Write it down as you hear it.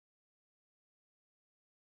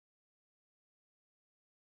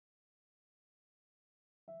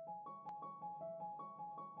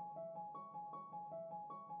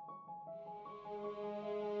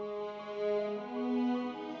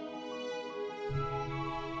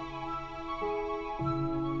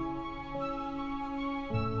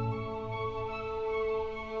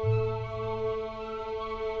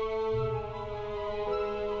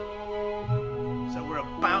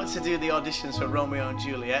About to do the auditions for Romeo and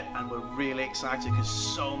Juliet, and we're really excited because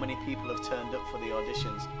so many people have turned up for the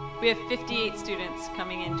auditions. We have 58 students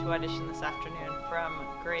coming in to audition this afternoon from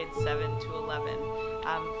grades 7 to 11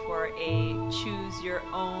 for a choose your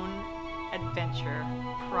own adventure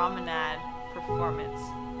promenade performance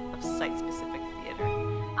of site-specific theatre.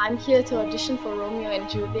 I'm here to audition for Romeo and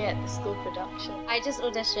Juliet, the school production. I just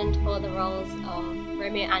auditioned for the roles of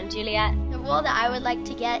Romeo and Juliet. The role that I would like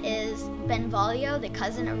to get is Benvolio, the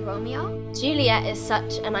cousin of Romeo. Juliet is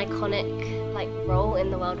such an iconic role in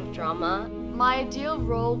the world of drama. My ideal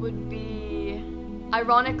role would be,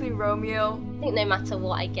 ironically, Romeo. I think no matter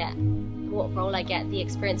what role I get, the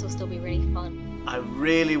experience will still be really fun. I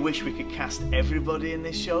really wish we could cast everybody in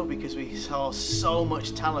this show because we saw so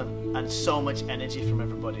much talent and so much energy from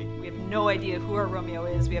everybody. We have no idea who our Romeo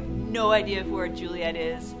is, we have no idea who our Juliet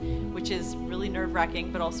is, which is really nerve-wracking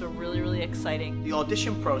but also really, really exciting. The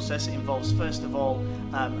audition process involves first of all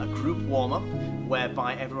a group warm-up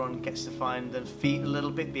whereby everyone gets to find their feet a little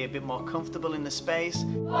bit, be a bit more comfortable in the space.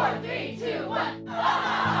 4, 3, 2, 1.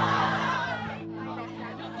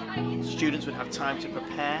 Students would have time to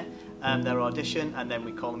prepare their audition, and then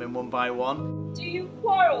we call them in one by one. Do you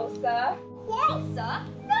quarrel, sir? Quarrel, sir?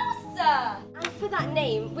 No, sir! And for that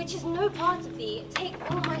name, which is no part of thee, take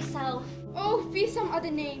all myself. Oh, be some other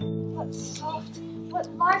name. What soft, what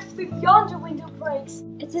life through yonder window breaks.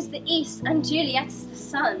 It is the east, and Juliet is the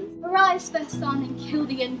sun. Arise, fair sun, and kill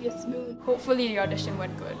the envious moon. Hopefully the audition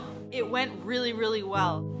went good. It went really, really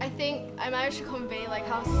well. I think I managed to convey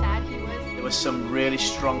how sad he was. There were some really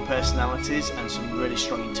strong personalities and some really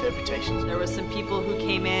strong interpretations. There were some people who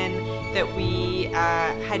came in that we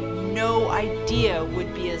had no idea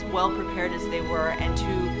would be as well prepared as they were and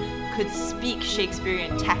who could speak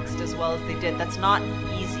Shakespearean text as well as they did. That's not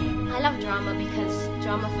easy. I love drama because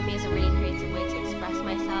drama for me is a really creative way to express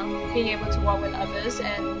myself. Being able to work with others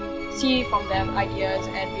and see from them ideas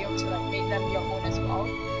and be able to make them your own as well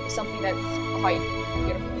is something that's quite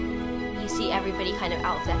beautiful. You see everybody kind of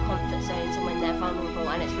out of their comfort zones and when they're vulnerable,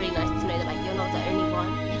 and it's really nice to know that you're not the only one.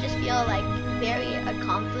 You just feel very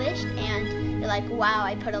accomplished, and you're like, wow,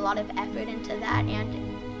 I put a lot of effort into that, and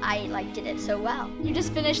I did it so well. You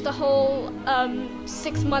just finished the whole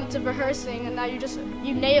 6 months of rehearsing, and now you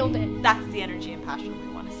nailed it. That's the energy and passion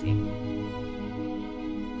we want to see.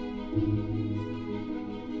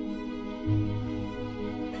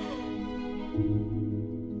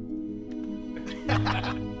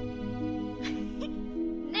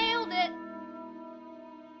 Nailed it!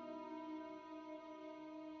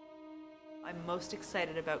 I'm most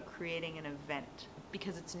excited about creating an event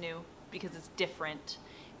because it's new, because it's different,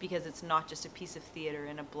 because it's not just a piece of theater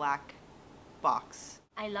in a black box.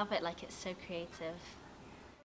 I love it, it's so creative.